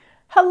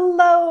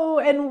Hello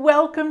and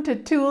welcome to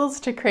Tools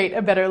to Create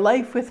a Better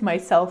Life with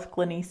myself,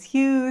 Glenise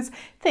Hughes.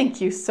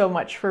 Thank you so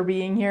much for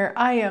being here.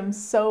 I am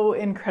so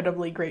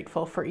incredibly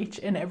grateful for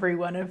each and every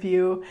one of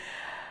you.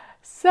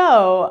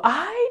 So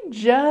I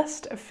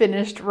just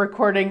finished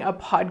recording a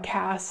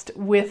podcast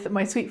with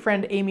my sweet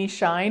friend Amy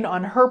Shine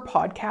on her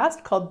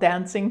podcast called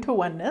Dancing to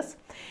Oneness.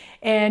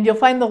 And you'll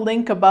find the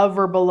link above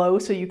or below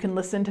so you can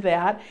listen to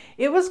that.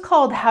 It was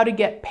called How to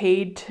Get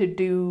Paid to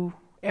Do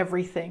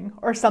Everything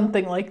or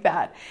something like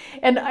that.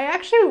 And I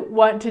actually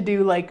want to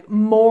do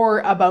more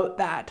about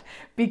that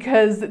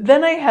because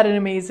then I had an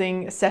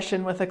amazing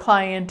session with a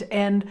client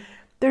and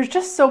there's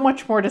just so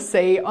much more to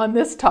say on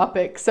this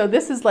topic. So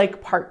this is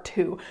part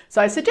 2.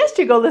 So I suggest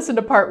you go listen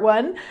to part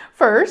 1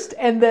 first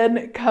and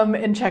then come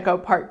and check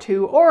out part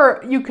 2,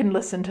 or you can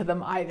listen to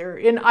them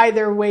in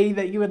either way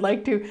that you would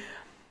like to.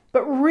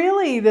 But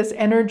really this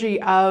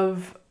energy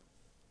of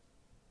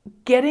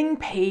getting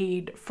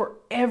paid for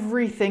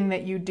everything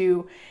that you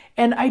do.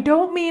 And I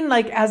don't mean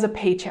as a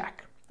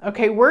paycheck.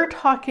 Okay, we're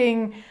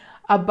talking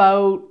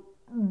about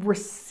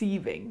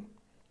receiving.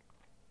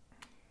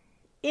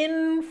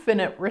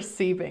 Infinite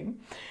receiving.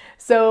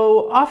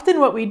 So often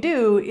what we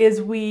do is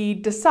we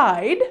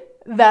decide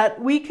that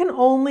we can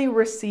only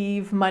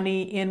receive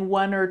money in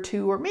 1 or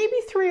 2 or maybe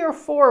 3 or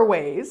 4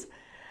 ways,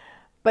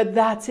 but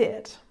that's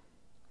it.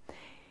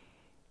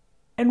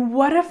 And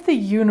what if the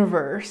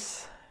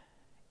universe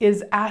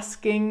is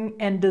asking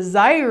and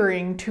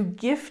desiring to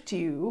gift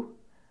you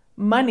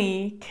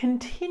money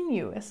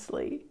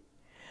continuously?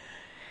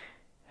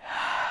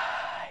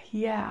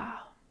 Yeah,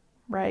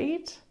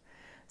 right?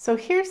 So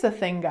here's the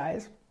thing,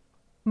 guys.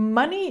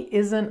 Money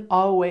isn't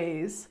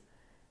always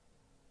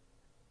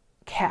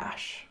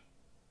cash.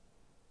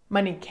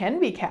 Money can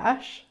be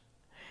cash,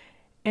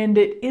 and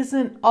it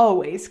isn't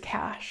always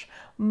cash.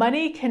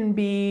 Money can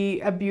be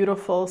a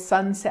beautiful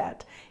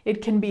sunset.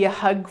 It can be a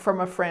hug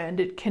from a friend.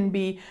 It can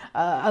be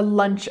a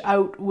lunch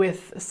out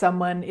with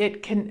someone.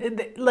 It can,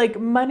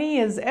 money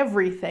is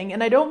everything.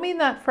 And I don't mean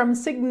that from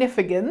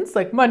significance,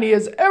 money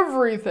is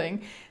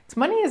everything.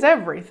 Money is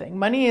everything.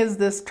 Money is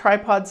this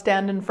tripod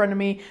stand in front of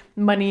me.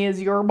 Money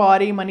is your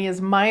body. Money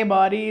is my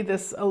body,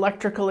 this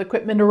electrical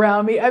equipment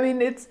around me. I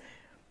mean, it's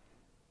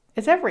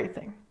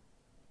everything.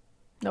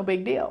 No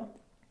big deal.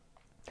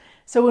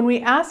 So when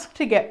we ask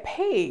to get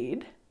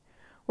paid,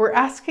 we're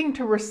asking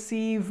to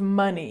receive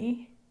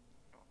money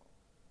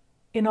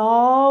in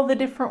all the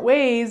different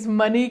ways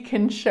money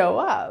can show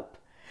up.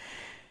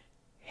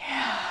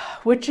 Yeah,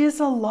 which is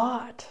a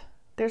lot.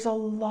 There's a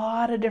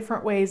lot of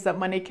different ways that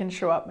money can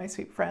show up, my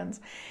sweet friends.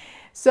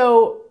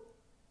 So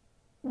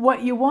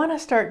what you want to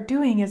start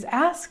doing is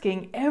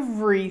asking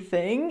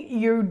everything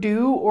you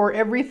do or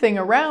everything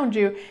around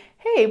you,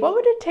 hey, what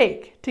would it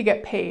take to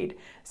get paid?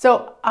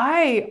 So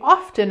I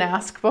often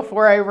ask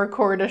before I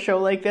record a show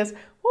like this,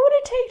 what would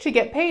it take to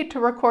get paid to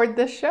record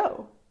this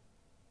show?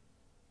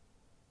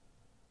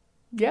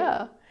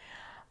 Yeah.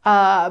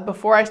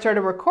 Before I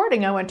started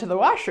recording, I went to the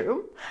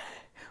washroom.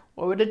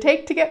 What would it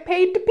take to get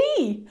paid to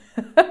pee?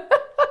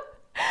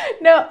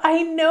 Now,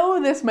 I know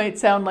this might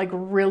sound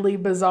really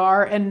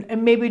bizarre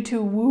and maybe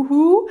too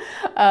woohoo.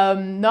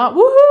 Not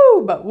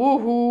woohoo, but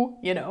woohoo,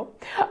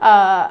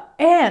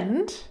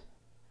 And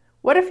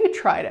what if you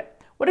tried it?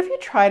 What if you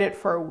tried it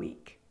for a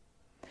week?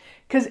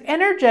 Because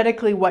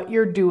energetically what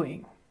you're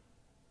doing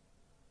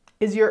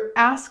is you're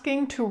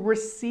asking to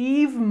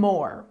receive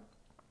more.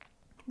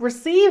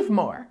 Receive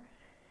more.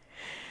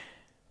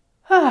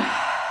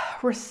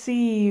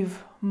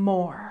 Receive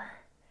more.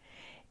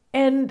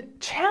 And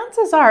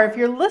chances are, if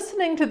you're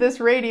listening to this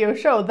radio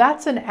show,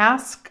 that's an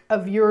ask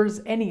of yours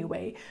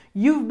anyway.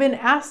 You've been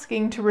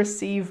asking to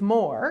receive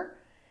more.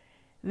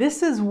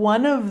 This is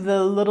one of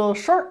the little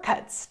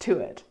shortcuts to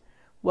it.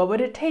 What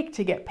would it take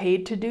to get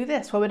paid to do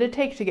this? What would it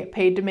take to get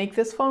paid to make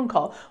this phone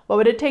call? What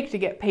would it take to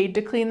get paid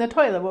to clean the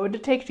toilet? What would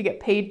it take to get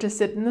paid to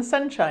sit in the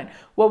sunshine?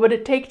 What would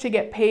it take to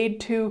get paid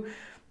to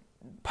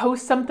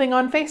post something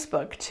on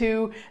Facebook,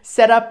 to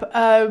set up,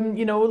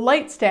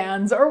 light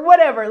stands or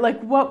whatever?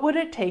 What would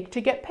it take to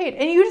get paid?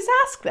 And you just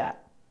ask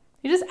that.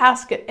 You just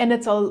ask it. And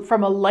it's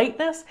from a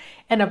lightness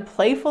and a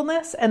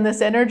playfulness and this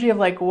energy of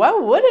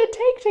what would it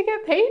take to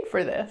get paid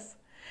for this?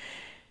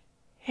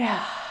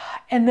 Yeah.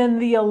 And then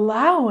the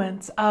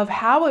allowance of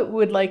how it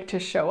would like to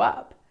show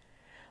up.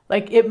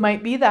 It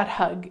might be that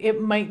hug.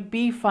 It might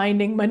be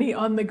finding money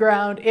on the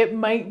ground. It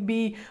might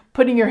be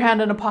putting your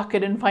hand in a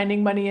pocket and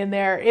finding money in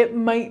there. It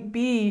might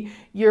be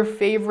your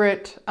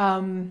favorite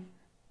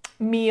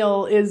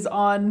meal is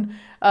on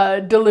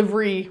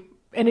delivery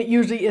and it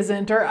usually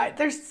isn't.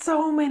 There's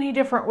so many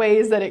different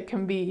ways that it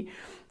can be.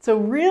 So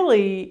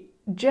really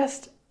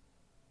just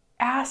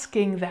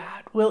asking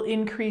that will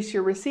increase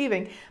your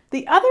receiving.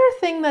 The other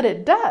thing that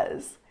it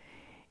does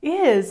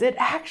is it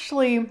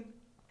actually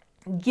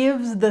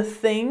gives the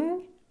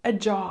thing a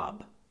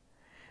job.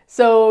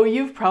 So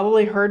you've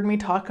probably heard me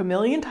talk a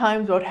million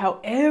times about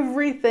how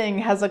everything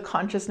has a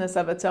consciousness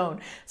of its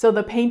own. So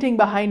the painting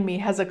behind me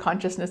has a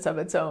consciousness of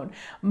its own.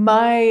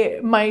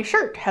 My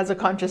shirt has a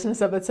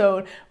consciousness of its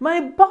own. My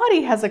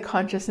body has a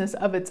consciousness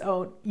of its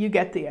own. You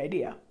get the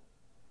idea.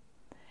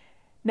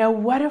 Now,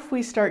 what if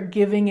we start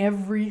giving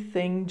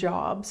everything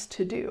jobs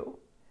to do?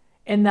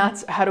 And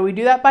how do we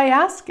do that? By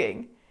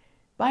asking.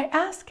 By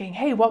asking,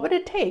 hey, what would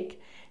it take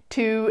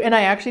and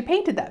I actually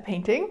painted that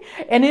painting,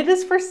 and it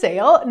is for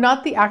sale,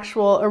 not the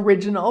actual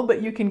original,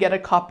 but you can get a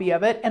copy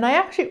of it. And I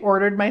actually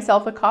ordered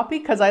myself a copy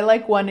because I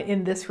like one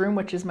in this room,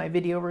 which is my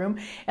video room,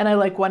 and I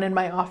like one in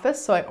my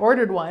office, so I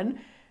ordered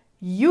one.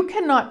 You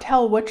cannot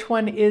tell which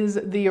one is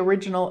the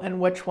original and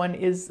which one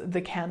is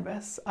the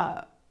canvas.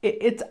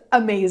 It's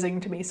amazing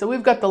to me. So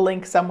we've got the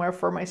link somewhere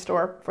for my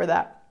store for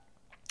that.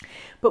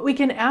 But we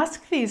can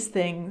ask these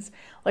things,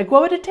 like,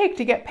 what would it take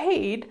to get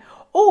paid?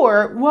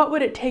 Or what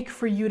would it take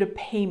for you to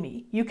pay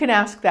me? You can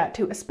ask that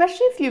too,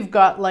 especially if you've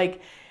got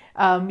like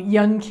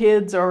young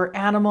kids or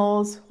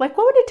animals. Like,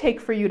 what would it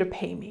take for you to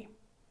pay me?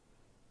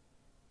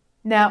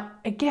 Now,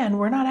 again,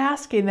 we're not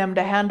asking them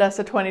to hand us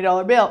a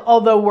 $20 bill,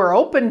 although we're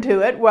open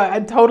to it.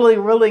 I'm totally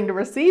willing to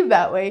receive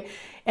that way.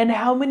 And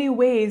how many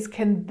ways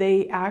can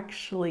they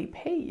actually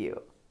pay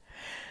you?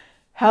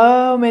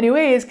 How many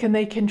ways can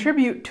they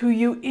contribute to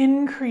you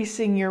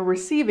increasing your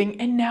receiving?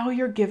 And now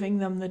you're giving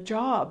them the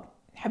job.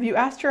 Have you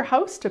asked your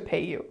house to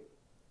pay you?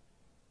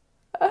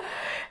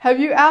 Have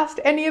you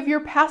asked any of your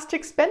past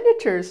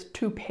expenditures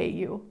to pay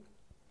you?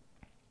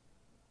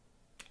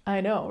 I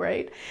know,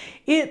 right?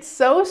 It's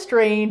so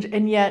strange,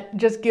 and yet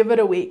just give it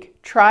a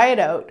week. Try it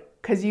out,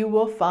 because you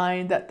will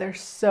find that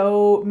there's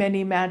so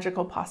many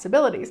magical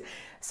possibilities.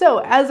 So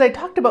as I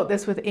talked about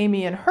this with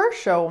Amy and her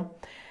show,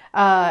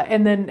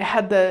 and then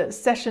had the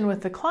session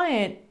with the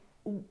client,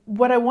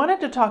 what I wanted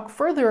to talk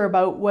further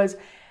about was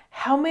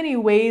how many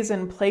ways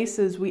and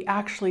places we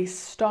actually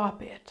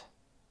stop it.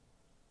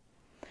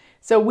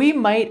 So we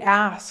might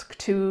ask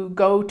to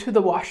go to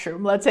the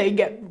washroom. Let's say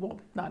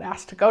not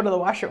ask to go to the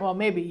washroom. Well,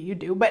 maybe you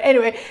do. But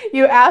anyway,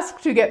 you ask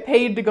to get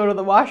paid to go to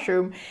the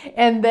washroom.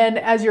 And then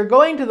as you're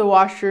going to the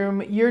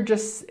washroom, you're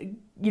just,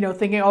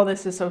 thinking, oh,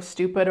 this is so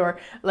stupid, or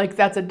like,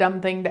 that's a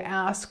dumb thing to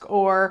ask,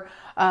 or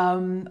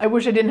I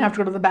wish I didn't have to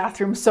go to the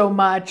bathroom so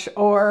much,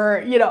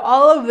 or,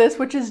 all of this,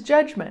 which is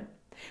judgment,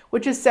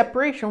 which is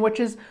separation,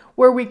 which is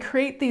where we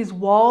create these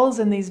walls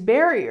and these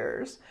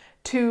barriers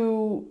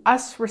to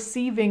us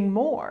receiving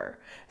more.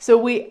 So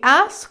we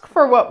ask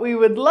for what we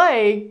would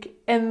like,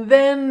 and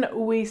then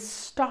we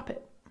stop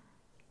it.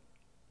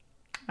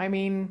 I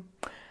mean,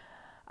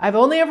 I've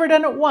only ever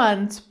done it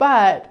once,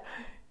 but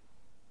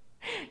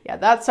yeah,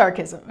 that's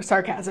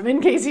sarcasm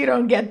in case you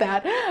don't get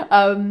that.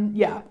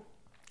 Yeah.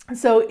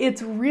 So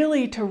it's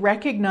really to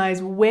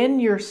recognize when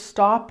you're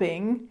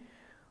stopping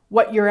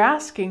what you're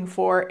asking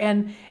for,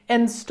 and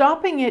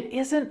stopping it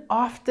isn't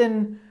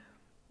often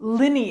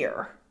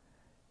linear.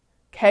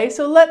 Okay,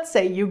 so let's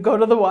say you go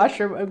to the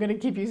washroom. I'm going to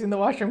keep using the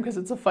washroom because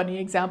it's a funny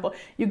example.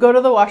 You go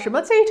to the washroom.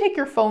 Let's say you take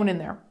your phone in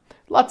there.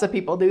 Lots of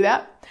people do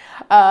that.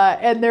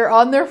 And they're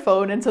on their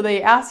phone. And so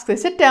they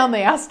sit down,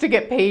 they ask to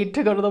get paid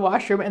to go to the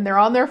washroom, and they're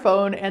on their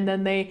phone. And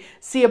then they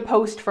see a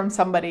post from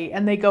somebody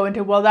and they go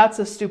into, well, that's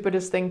the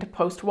stupidest thing to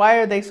post. Why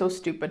are they so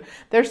stupid?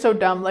 They're so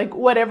dumb, like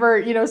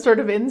whatever, sort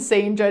of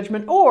insane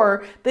judgment.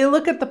 Or they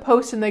look at the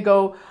post and they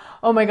go,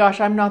 oh my gosh,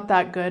 I'm not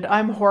that good.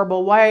 I'm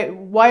horrible.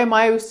 Why am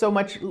I so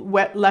much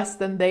less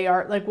than they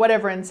are? Like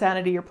whatever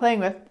insanity you're playing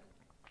with,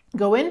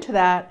 go into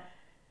that.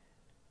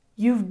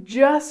 You've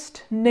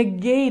just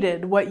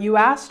negated what you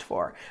asked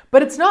for.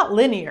 But it's not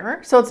linear.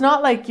 So it's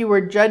not like you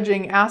were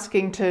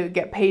asking to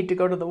get paid to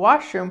go to the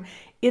washroom.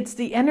 It's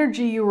the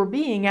energy you were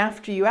being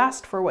after you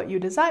asked for what you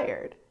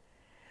desired.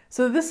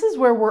 So this is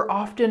where we're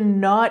often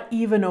not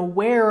even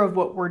aware of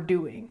what we're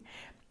doing.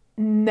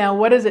 Now,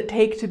 what does it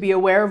take to be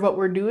aware of what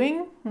we're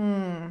doing?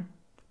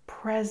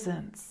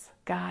 Presence,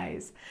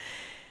 guys.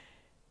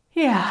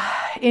 Yeah,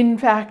 in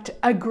fact,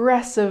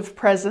 aggressive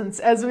presence,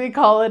 as we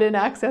call it in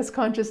Access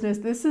Consciousness.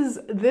 This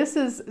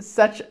is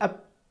such a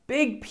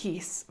big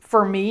piece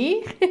for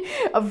me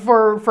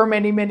for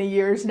many, many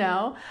years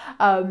now.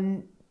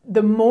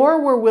 The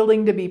more we're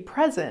willing to be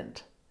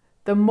present,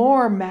 the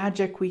more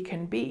magic we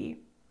can be.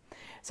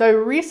 So I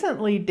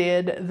recently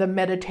did the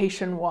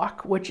meditation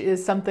walk, which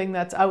is something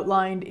that's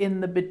outlined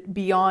in the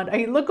Beyond.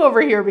 I look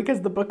over here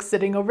because the book's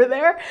sitting over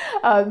there.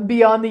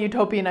 Beyond the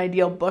Utopian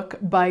Ideal book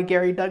by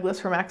Gary Douglas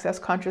from Access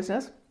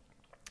Consciousness.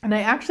 And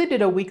I actually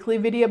did a weekly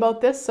video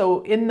about this.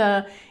 So in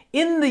the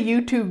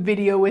YouTube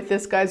video with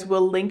this, guys,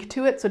 we'll link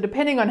to it. So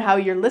depending on how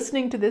you're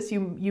listening to this,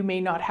 you may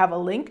not have a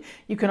link.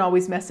 You can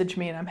always message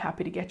me and I'm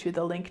happy to get you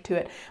the link to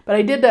it. But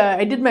I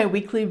did my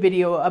weekly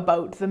video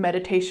about the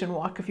meditation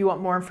walk. If you want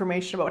more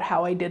information about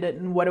how I did it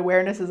and what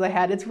awarenesses I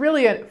had, it's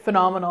really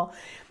phenomenal.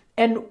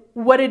 And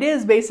what it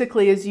is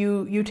basically is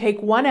you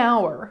take 1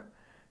 hour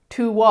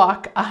to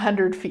walk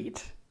 100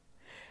 feet.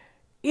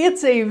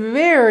 it's a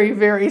very,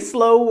 very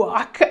slow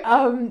walk.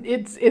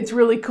 It's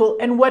really cool.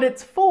 And what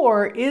it's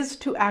for is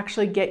to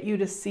actually get you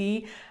to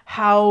see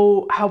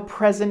how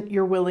present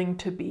you're willing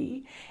to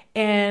be,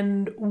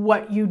 and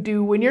what you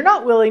do when you're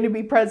not willing to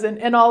be present,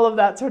 and all of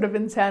that sort of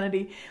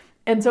insanity.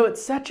 And so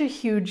it's such a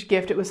huge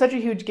gift. It was such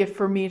a huge gift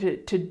for me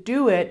to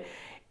do it.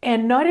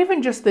 And not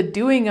even just the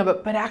doing of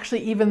it, but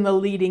actually even the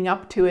leading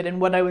up to it, and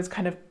what I was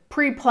kind of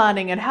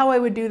pre-planning, and how I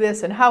would do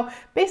this, and how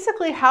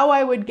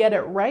I would get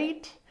it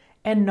right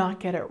and not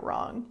get it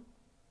wrong.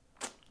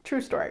 True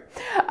story.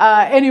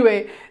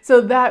 Anyway, so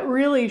that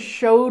really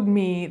showed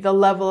me the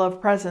level of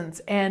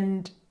presence,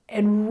 and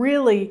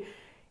really,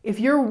 if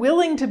you're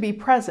willing to be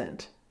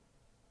present,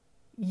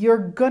 you're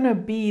gonna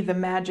be the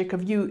magic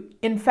of you.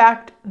 In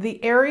fact,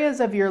 the areas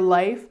of your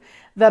life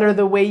that are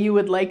the way you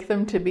would like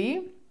them to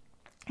be,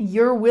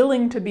 you're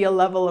willing to be a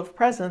level of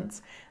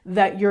presence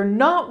that you're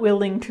not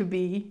willing to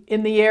be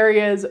in the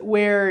areas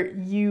where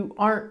you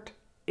aren't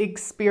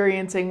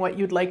experiencing what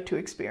you'd like to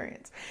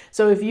experience.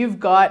 So if you've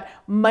got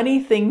money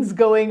things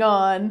going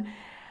on,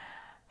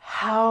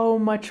 how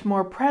much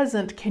more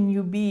present can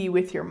you be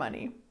with your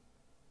money?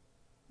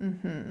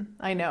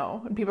 I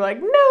know. And people are like,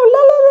 no, la,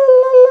 la, la,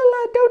 la, la,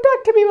 la, don't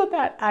talk to me about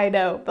that. I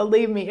know.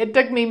 Believe me, it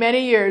took me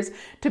many years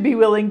to be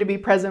willing to be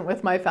present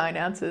with my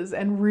finances,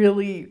 and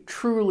really,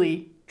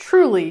 truly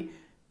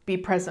be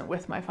present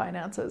with my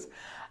finances.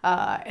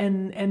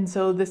 And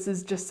so this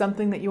is just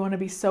something that you want to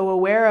be so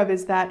aware of,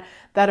 is that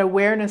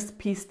awareness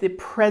piece, the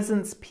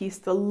presence piece,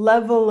 the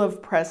level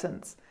of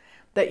presence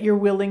that you're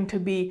willing to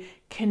be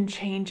can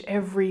change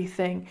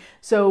everything.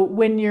 So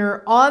when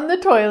you're on the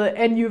toilet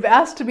and you've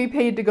asked to be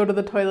paid to go to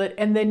the toilet,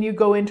 and then you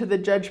go into the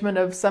judgment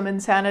of some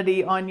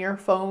insanity on your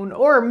phone,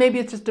 or maybe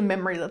it's just a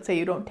memory. Let's say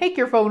you don't take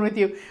your phone with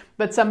you,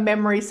 but some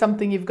memory,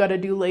 something you've got to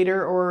do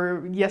later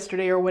or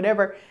yesterday or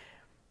whatever.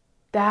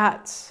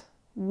 That's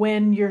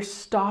when you're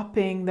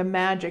stopping the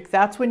magic.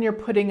 That's when you're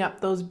putting up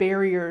those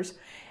barriers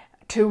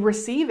to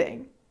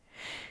receiving.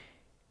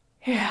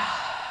 Yeah.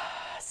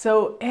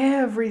 So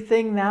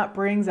everything that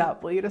brings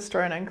up, will you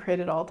destroy and uncreate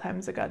at all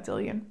times a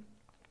godzillion?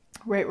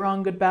 Right,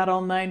 wrong, good, bad,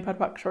 all nine, POD,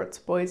 POC, shorts,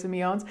 boys, and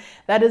beyonds.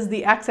 That is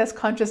the Access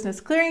Consciousness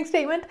Clearing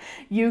Statement.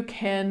 You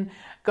can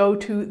go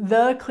to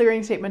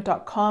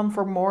theclearingstatement.com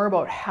for more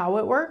about how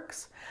it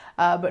works.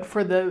 But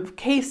for the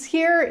case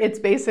here, it's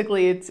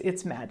basically,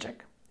 it's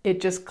magic. It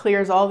just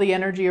clears all the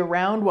energy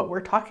around what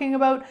we're talking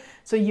about,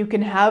 so you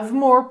can have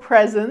more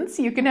presence,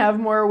 you can have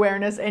more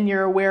awareness, and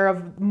you're aware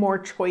of more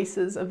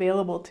choices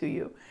available to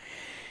you.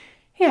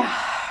 Yeah,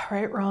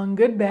 right, wrong,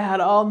 good, bad,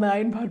 all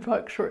nine, POD,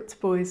 POC, shorts,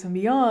 boys, and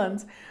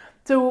beyonds.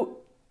 So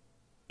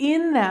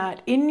in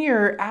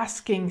your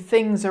asking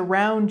things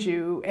around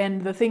you,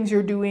 and the things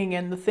you're doing,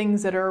 and the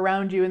things that are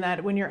around you, and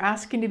that when you're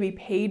asking to be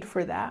paid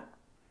for that,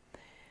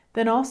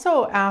 then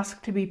also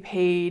ask to be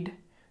paid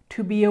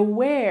to be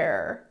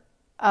aware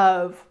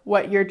of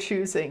what you're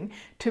choosing,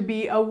 to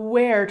be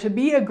aware, to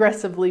be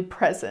aggressively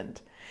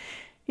present.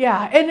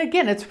 Yeah, and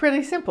again, it's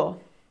pretty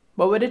simple.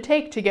 What would it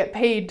take to get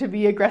paid to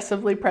be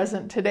aggressively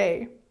present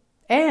today?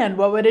 And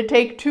what would it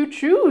take to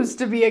choose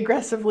to be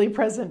aggressively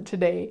present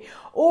today?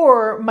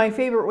 Or my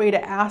favorite way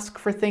to ask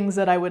for things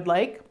that I would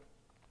like: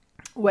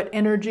 what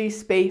energy,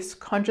 space,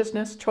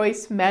 consciousness,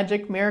 choice,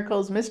 magic,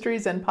 miracles,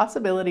 mysteries, and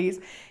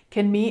possibilities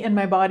can me and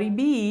my body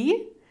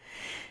be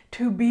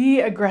to be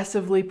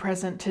aggressively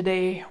present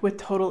today with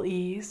total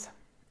ease?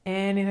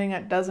 Anything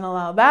that doesn't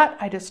allow that,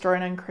 I destroy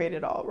and uncreate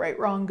it all. Right,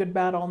 wrong, good,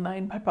 bad, all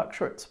nine, POD, POC,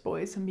 shorts,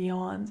 boys, and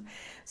beyonds.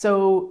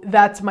 So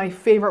that's my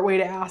favorite way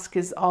to ask,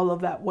 is all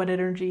of that. What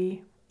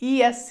energy?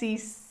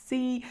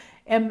 ESCC,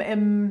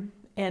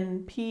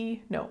 MP,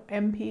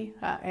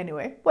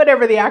 anyway,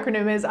 whatever the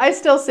acronym is, I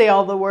still say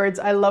all the words.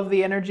 I love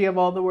the energy of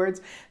all the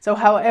words. So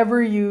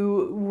however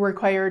you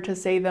require to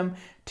say them,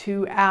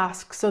 to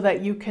ask, so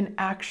that you can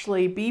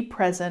actually be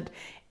present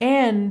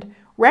and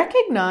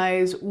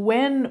recognize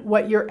when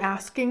what you're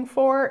asking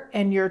for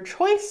and your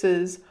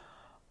choices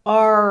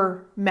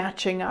are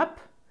matching up.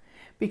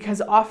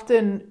 Because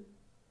often,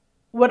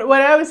 what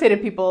I always say to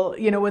people,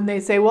 when they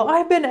say, well,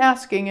 I've been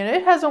asking and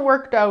it hasn't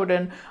worked out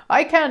and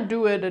I can't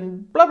do it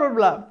and blah, blah,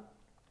 blah.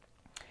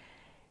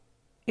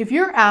 If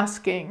you're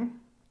asking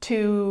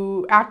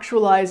to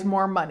actualize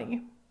more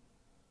money,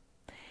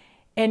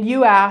 and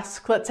you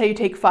ask, let's say you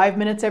take 5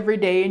 minutes every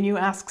day and you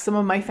ask some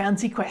of my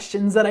fancy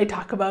questions that I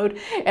talk about,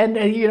 and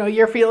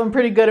you're feeling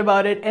pretty good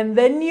about it, and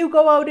then you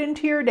go out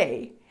into your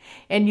day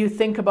and you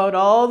think about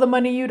all the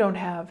money you don't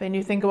have, and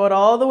you think about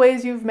all the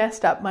ways you've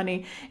messed up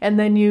money, and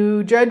then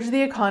you judge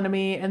the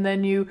economy, and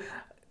then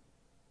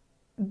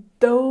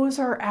those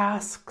are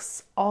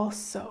asks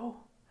also.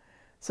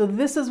 So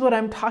this is what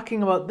I'm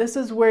talking about. This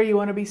is where you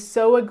want to be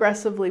so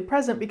aggressively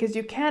present, because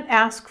you can't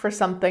ask for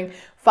something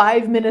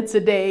 5 minutes a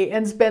day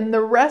and spend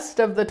the rest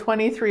of the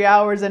 23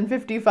 hours and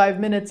 55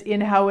 minutes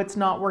in how it's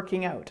not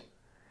working out.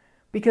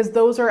 Because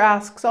those are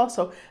asks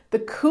also. The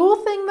cool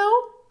thing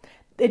though,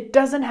 it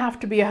doesn't have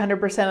to be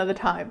 100% of the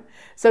time.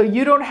 So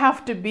you don't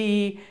have to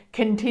be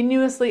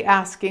continuously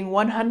asking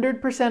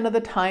 100% of the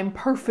time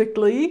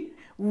perfectly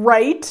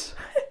right.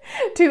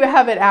 to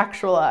have it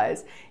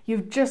actualize.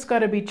 You've just got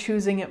to be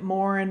choosing it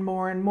more and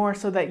more and more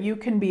so that you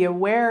can be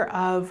aware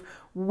of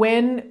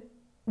when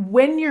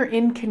you're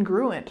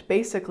incongruent,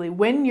 basically,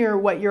 when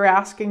what you're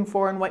asking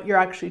for and what you're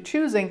actually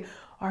choosing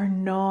are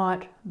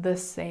not the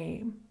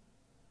same.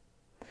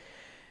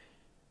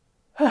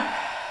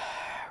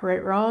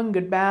 Right, wrong,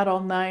 good, bad, all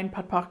nine,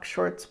 POD POC,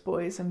 shorts,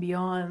 boys and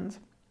beyonds.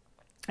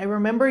 I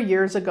remember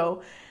years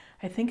ago,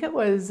 I think it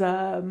was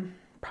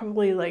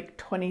probably like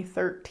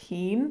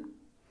 2013,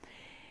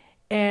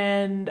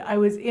 and I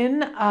was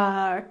in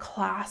a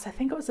class, I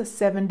think it was a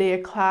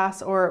 7-day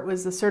class, or it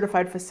was the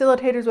Certified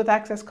Facilitators with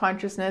Access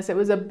Consciousness. It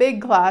was a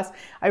big class.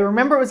 I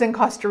remember it was in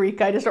Costa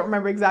Rica. I just don't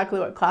remember exactly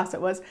what class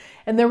it was.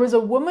 And there was a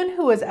woman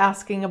who was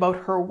asking about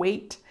her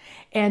weight.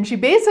 And she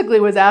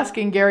basically was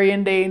asking Gary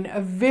and Dane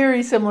a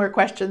very similar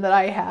question that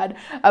I had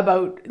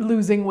about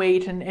losing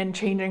weight and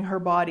changing her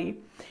body.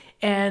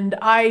 And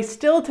I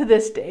still, to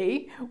this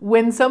day,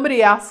 when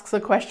somebody asks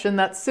a question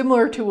that's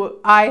similar to what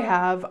I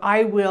have,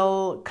 I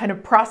will kind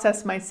of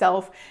process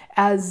myself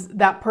as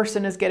that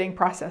person is getting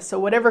processed. So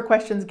whatever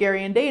questions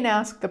Gary and Dane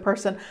ask the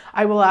person,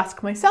 I will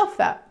ask myself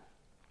that.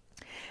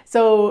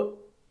 So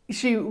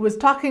she was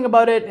talking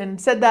about it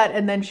and said that,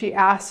 and then she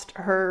asked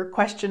her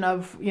question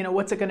of,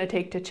 what's it going to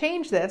take to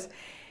change this?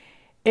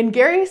 And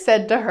Gary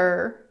said to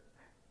her,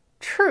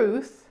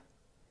 "Truth,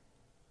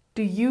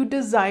 do you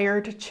desire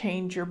to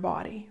change your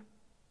body?"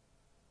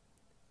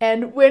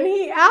 And when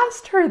he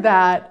asked her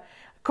that,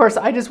 of course,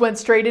 I just went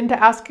straight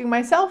into asking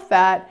myself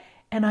that,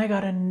 and I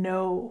got a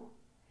no.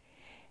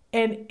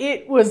 And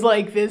it was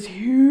like this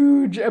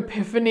huge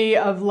epiphany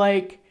of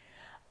like,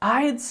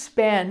 I had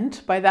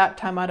spent, by that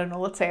time, I don't know,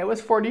 let's say I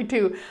was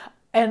 42,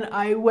 and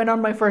I went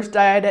on my first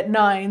diet at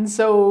 9,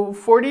 so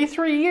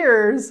 43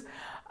 years,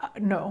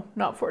 no,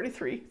 not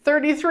 43,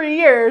 33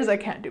 years, I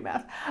can't do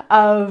math,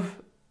 of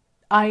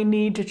I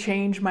need to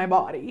change my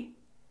body.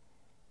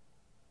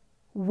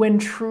 When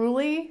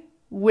truly,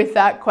 with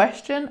that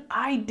question,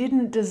 I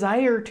didn't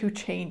desire to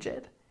change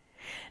it.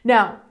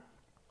 Now,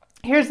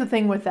 here's the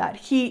thing with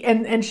that.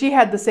 And she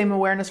had the same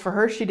awareness for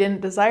her. She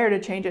didn't desire to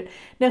change it.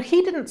 Now,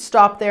 he didn't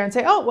stop there and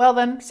say, "Oh, well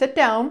then sit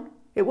down."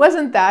 It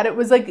wasn't that. It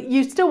was like,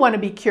 you still want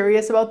to be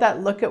curious about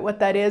that. Look at what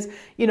that is.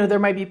 There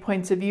might be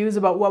points of views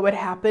about what would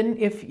happen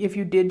if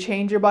you did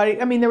change your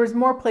body. I mean, there was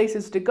more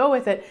places to go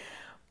with it,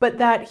 but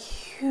that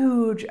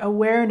huge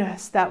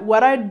awareness that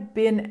what I'd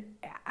been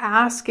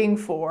asking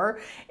for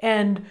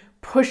and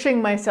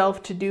pushing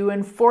myself to do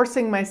and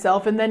forcing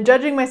myself and then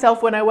judging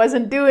myself when I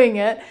wasn't doing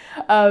it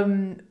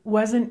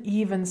wasn't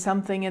even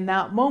something in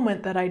that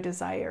moment that I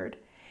desired.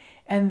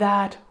 And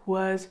that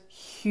was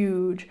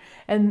huge.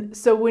 And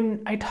so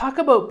when I talk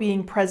about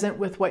being present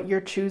with what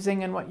you're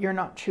choosing and what you're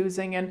not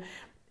choosing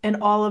and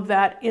all of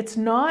that, it's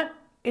not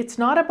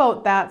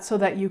about that so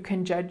that you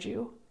can judge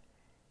you.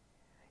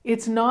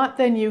 It's not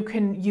then you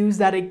can use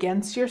that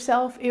against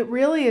yourself. It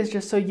really is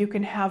just so you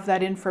can have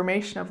that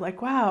information of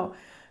like, wow,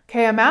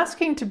 okay, I'm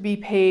asking to be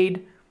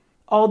paid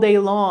all day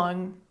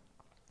long,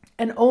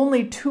 and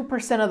only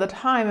 2% of the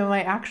time am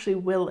I actually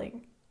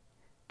willing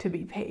to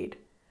be paid.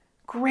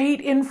 Great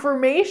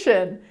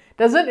information.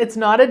 It's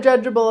not a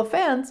judgeable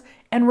offense.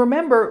 And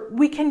remember,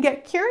 we can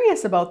get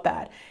curious about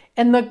that.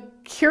 And the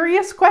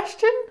curious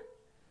question,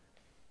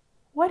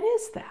 what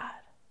is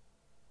that?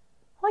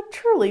 Like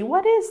truly,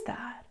 what is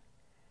that?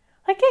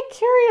 Like, get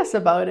curious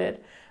about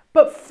it.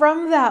 But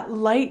from that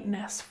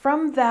lightness,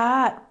 from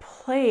that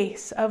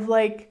place of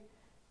like,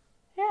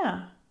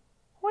 yeah,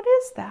 what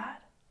is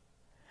that?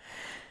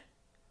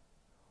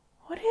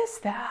 What is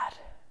that?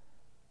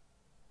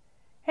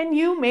 And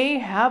you may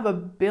have a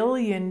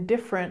billion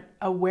different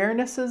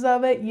awarenesses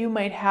of it. You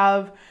might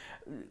have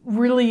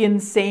really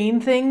insane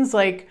things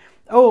like,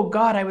 oh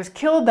God, I was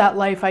killed that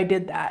life, I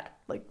did that.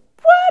 Like,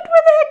 what?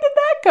 Where the heck did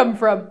that come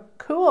from?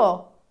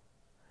 Cool.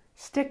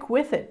 Stick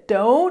with it.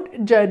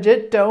 Don't judge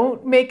it.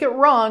 Don't make it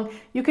wrong.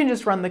 You can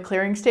just run the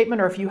clearing statement,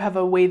 or if you have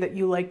a way that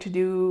you like to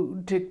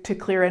do to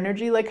clear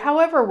energy, like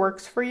however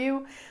works for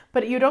you,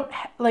 but you don't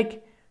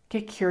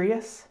get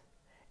curious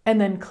and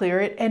then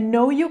clear it and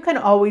know you can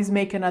always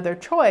make another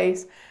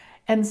choice.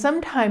 And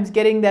sometimes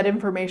getting that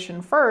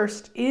information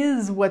first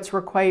is what's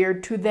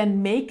required to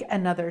then make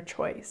another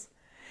choice.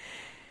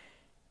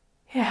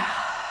 Yeah.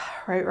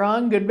 Right,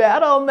 wrong, good,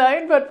 bad, all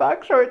nine, POD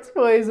POC, shorts,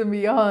 boys and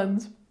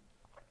beyonds.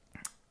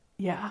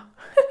 Yeah.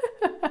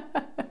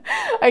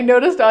 I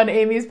noticed on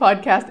Amy's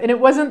podcast, and it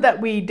wasn't that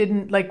we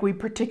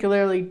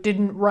particularly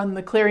didn't run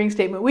the clearing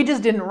statement. We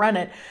just didn't run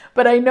it.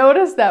 But I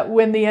noticed that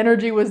when the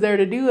energy was there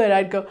to do it,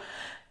 I'd go,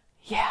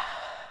 yeah.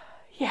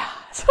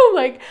 So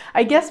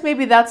I guess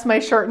maybe that's my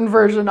shortened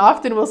version.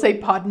 Often we'll say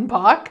POD and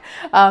POC.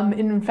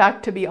 In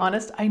fact, to be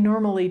honest, I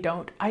normally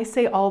don't. I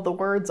say all the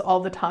words all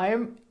the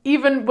time.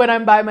 Even when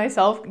I'm by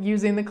myself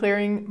using the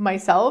clearing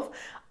myself,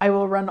 I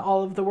will run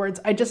all of the words.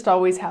 I just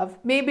always have.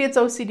 Maybe it's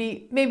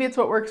OCD. Maybe it's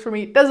what works for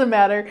me. It doesn't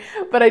matter.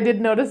 But I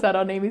did notice that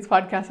on Amy's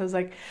podcast. I was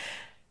like,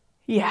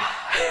 yeah.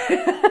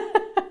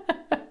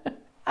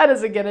 How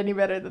does it get any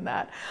better than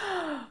that?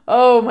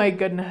 Oh my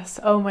goodness.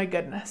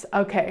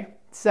 Okay.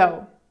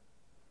 So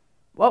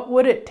What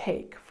would it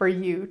take for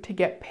you to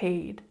get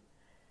paid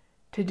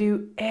to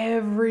do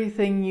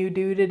everything you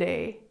do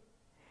today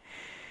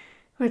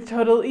with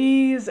total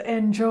ease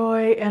and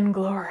joy and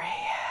glory?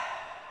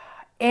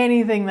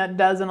 Anything that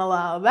doesn't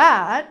allow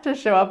that to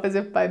show up as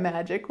if by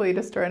magic will you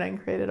destroy and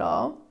uncreate it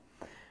all.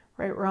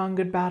 Right, wrong,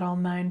 good, bad, all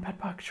nine,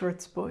 POD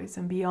shorts, boys,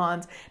 and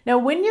beyonds. Now,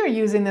 when you're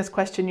using this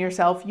question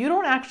yourself, you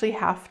don't actually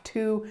have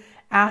to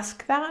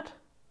ask that.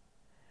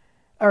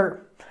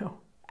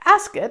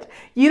 Ask it.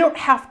 You don't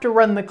have to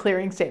run the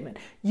clearing statement.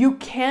 You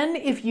can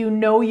if you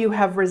know you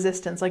have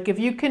resistance. Like if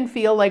you can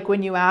feel like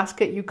when you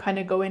ask it, you kind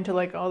of go into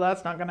like, oh,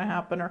 that's not going to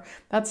happen, or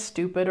that's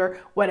stupid, or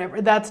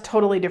whatever. That's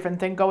totally different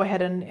thing. Go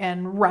ahead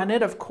and run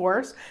it, of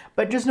course.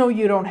 But just know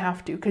you don't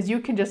have to, because you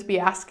can just be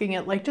asking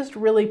it like just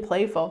really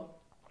playful.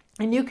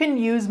 And you can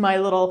use my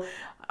little,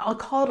 I'll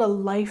call it a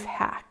life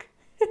hack.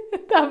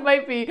 That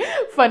might be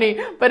funny,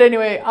 but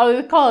anyway,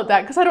 I'll call it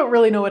that because I don't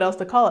really know what else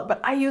to call it.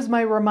 But I use my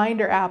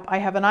reminder app. I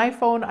have an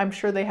iPhone. I'm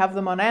sure they have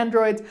them on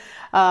Androids.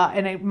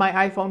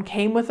 My iPhone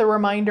came with a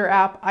reminder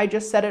app. I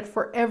just set it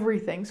for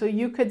everything. So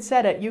you could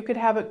set it. You could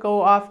have it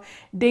go off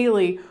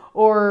daily,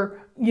 or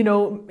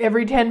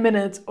every 10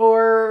 minutes,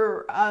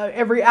 or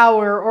every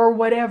hour, or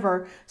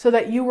whatever, so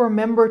that you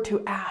remember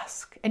to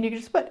ask. And you can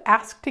just put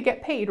ask to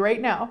get paid right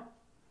now.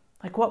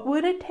 Like, what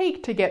would it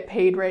take to get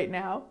paid right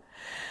now?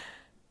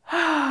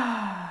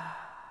 Yeah,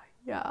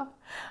 I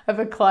have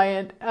a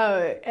client,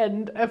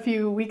 and a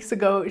few weeks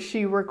ago,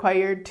 she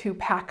required to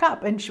pack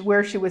up, and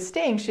where she was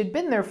staying, she'd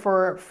been there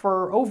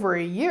for over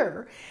a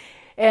year,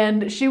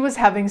 and she was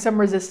having some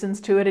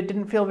resistance to it. It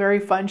didn't feel very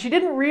fun. She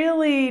didn't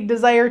really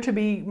desire to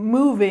be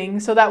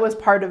moving, so that was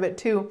part of it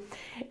too.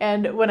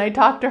 And when I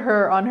talked to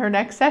her on her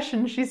next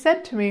session, she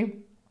said to me,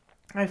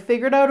 I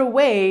figured out a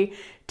way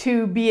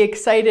to be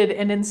excited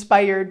and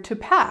inspired to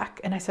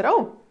pack. And I said,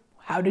 oh,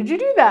 how did you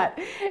do that?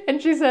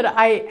 And she said,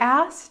 I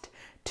asked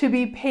to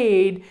be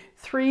paid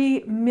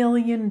 $3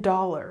 million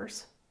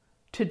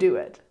to do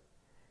it.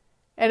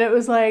 And it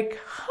was like,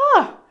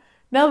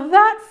 now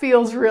that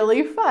feels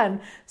really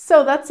fun.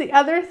 So that's the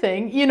other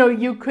thing.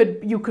 You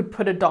could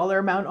put a dollar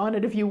amount on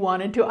it if you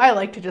wanted to. I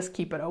like to just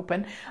keep it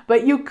open.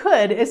 But you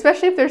could,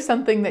 especially if there's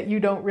something that you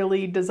don't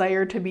really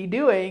desire to be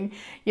doing.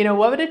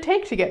 What would it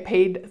take to get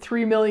paid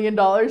 $3 million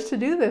to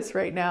do this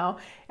right now?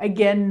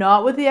 Again,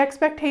 not with the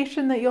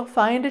expectation that you'll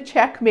find a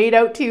check made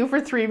out to you for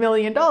 $3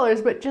 million,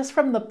 but just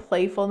from the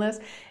playfulness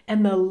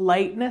and the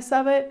lightness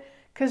of it.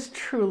 Because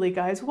truly,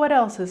 guys, what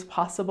else is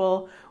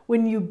possible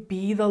when you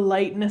be the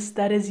lightness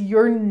that is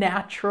your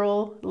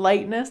natural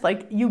lightness?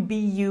 Like you be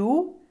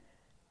you,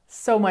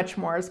 so much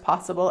more is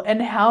possible.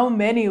 And how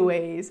many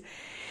ways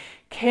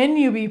can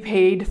you be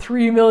paid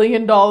 $3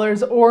 million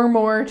or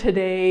more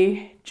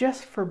today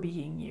just for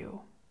being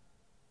you?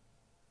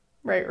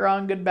 Right,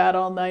 wrong, good, bad,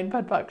 all nine,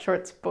 POD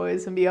shorts,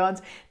 boys, and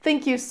beyonds.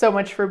 Thank you so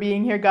much for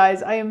being here,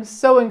 guys. I am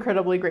so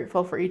incredibly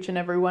grateful for each and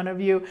every one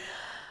of you.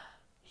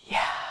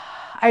 Yeah.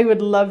 I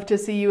would love to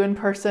see you in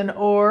person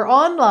or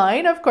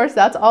online. Of course,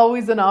 that's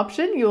always an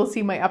option. You will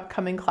see my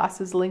upcoming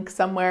classes link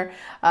somewhere.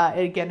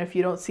 Again, if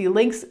you don't see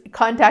links,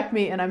 contact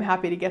me and I'm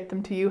happy to get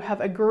them to you. Have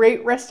a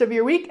great rest of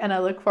your week, and I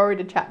look forward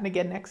to chatting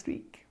again next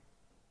week.